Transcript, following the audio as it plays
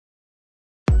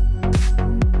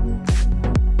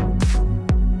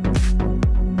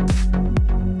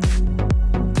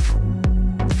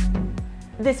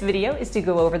This video is to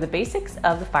go over the basics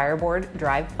of the FireBoard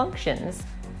drive functions.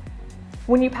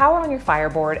 When you power on your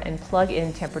FireBoard and plug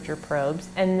in temperature probes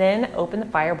and then open the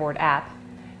FireBoard app,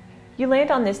 you land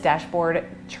on this dashboard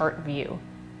chart view.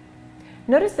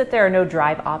 Notice that there are no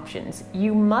drive options.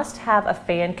 You must have a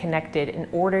fan connected in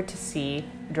order to see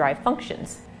drive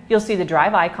functions. You'll see the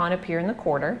drive icon appear in the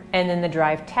corner and then the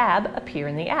drive tab appear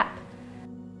in the app.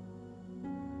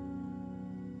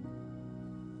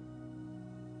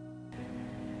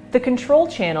 The control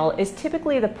channel is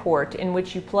typically the port in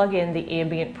which you plug in the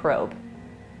ambient probe.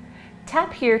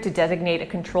 Tap here to designate a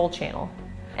control channel,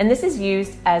 and this is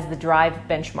used as the drive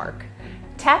benchmark.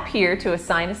 Tap here to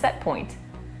assign a set point.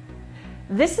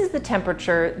 This is the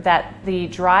temperature that the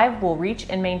drive will reach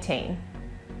and maintain.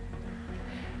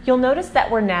 You'll notice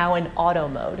that we're now in auto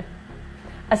mode.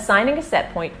 Assigning a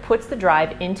set point puts the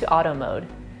drive into auto mode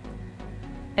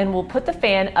and will put the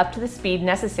fan up to the speed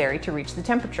necessary to reach the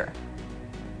temperature.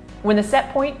 When the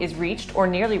set point is reached or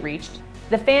nearly reached,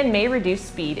 the fan may reduce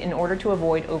speed in order to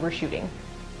avoid overshooting.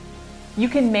 You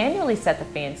can manually set the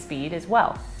fan speed as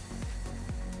well.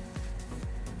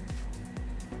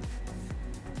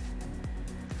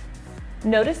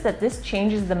 Notice that this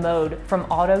changes the mode from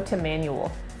auto to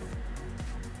manual.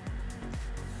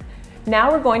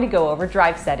 Now we're going to go over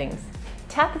drive settings.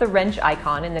 Tap the wrench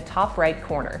icon in the top right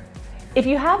corner. If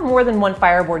you have more than one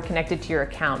FireBoard connected to your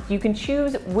account, you can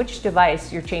choose which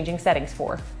device you're changing settings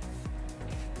for.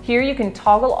 Here you can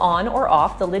toggle on or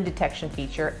off the lid detection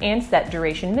feature and set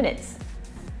duration minutes.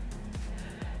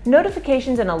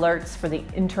 Notifications and alerts for the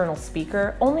internal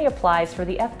speaker only applies for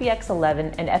the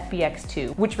FBX11 and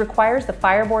FBX2, which requires the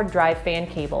FireBoard drive fan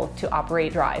cable to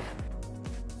operate drive.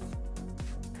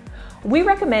 We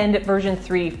recommend version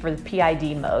 3 for the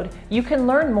PID mode. You can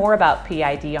learn more about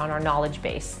PID on our knowledge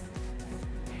base.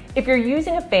 If you're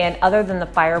using a fan other than the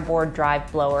FireBoard drive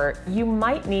blower, you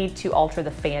might need to alter the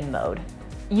fan mode.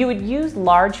 You would use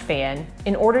large fan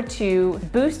in order to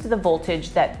boost the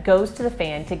voltage that goes to the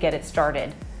fan to get it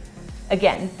started.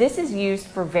 Again, this is used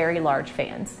for very large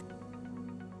fans.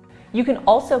 You can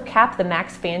also cap the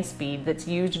max fan speed that's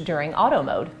used during auto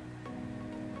mode.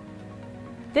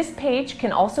 This page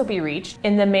can also be reached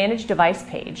in the Manage Device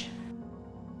page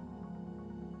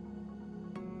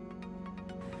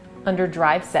under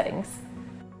Drive Settings.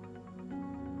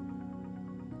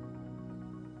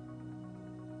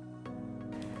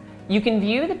 You can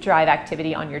view the drive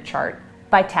activity on your chart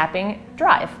by tapping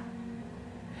Drive.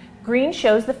 Green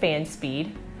shows the fan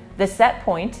speed, the set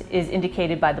point is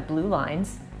indicated by the blue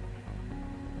lines,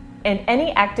 and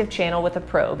any active channel with a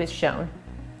probe is shown.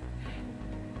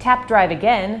 Tap Drive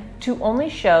again to only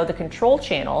show the control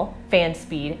channel, fan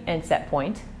speed, and set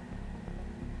point,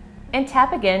 and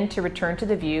tap again to return to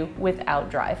the view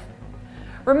without drive.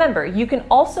 Remember, you can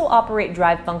also operate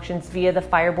drive functions via the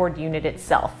FireBoard unit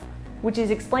itself, which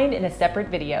is explained in a separate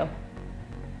video.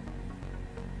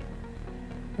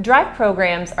 Drive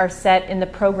programs are set in the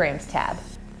Programs tab.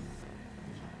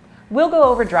 We'll go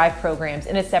over drive programs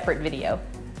in a separate video.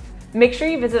 Make sure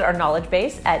you visit our knowledge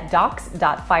base at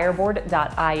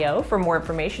docs.fireboard.io for more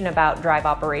information about drive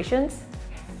operations,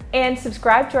 and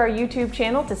subscribe to our YouTube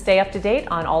channel to stay up to date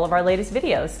on all of our latest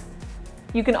videos.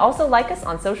 You can also like us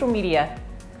on social media.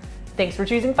 Thanks for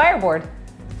choosing FireBoard.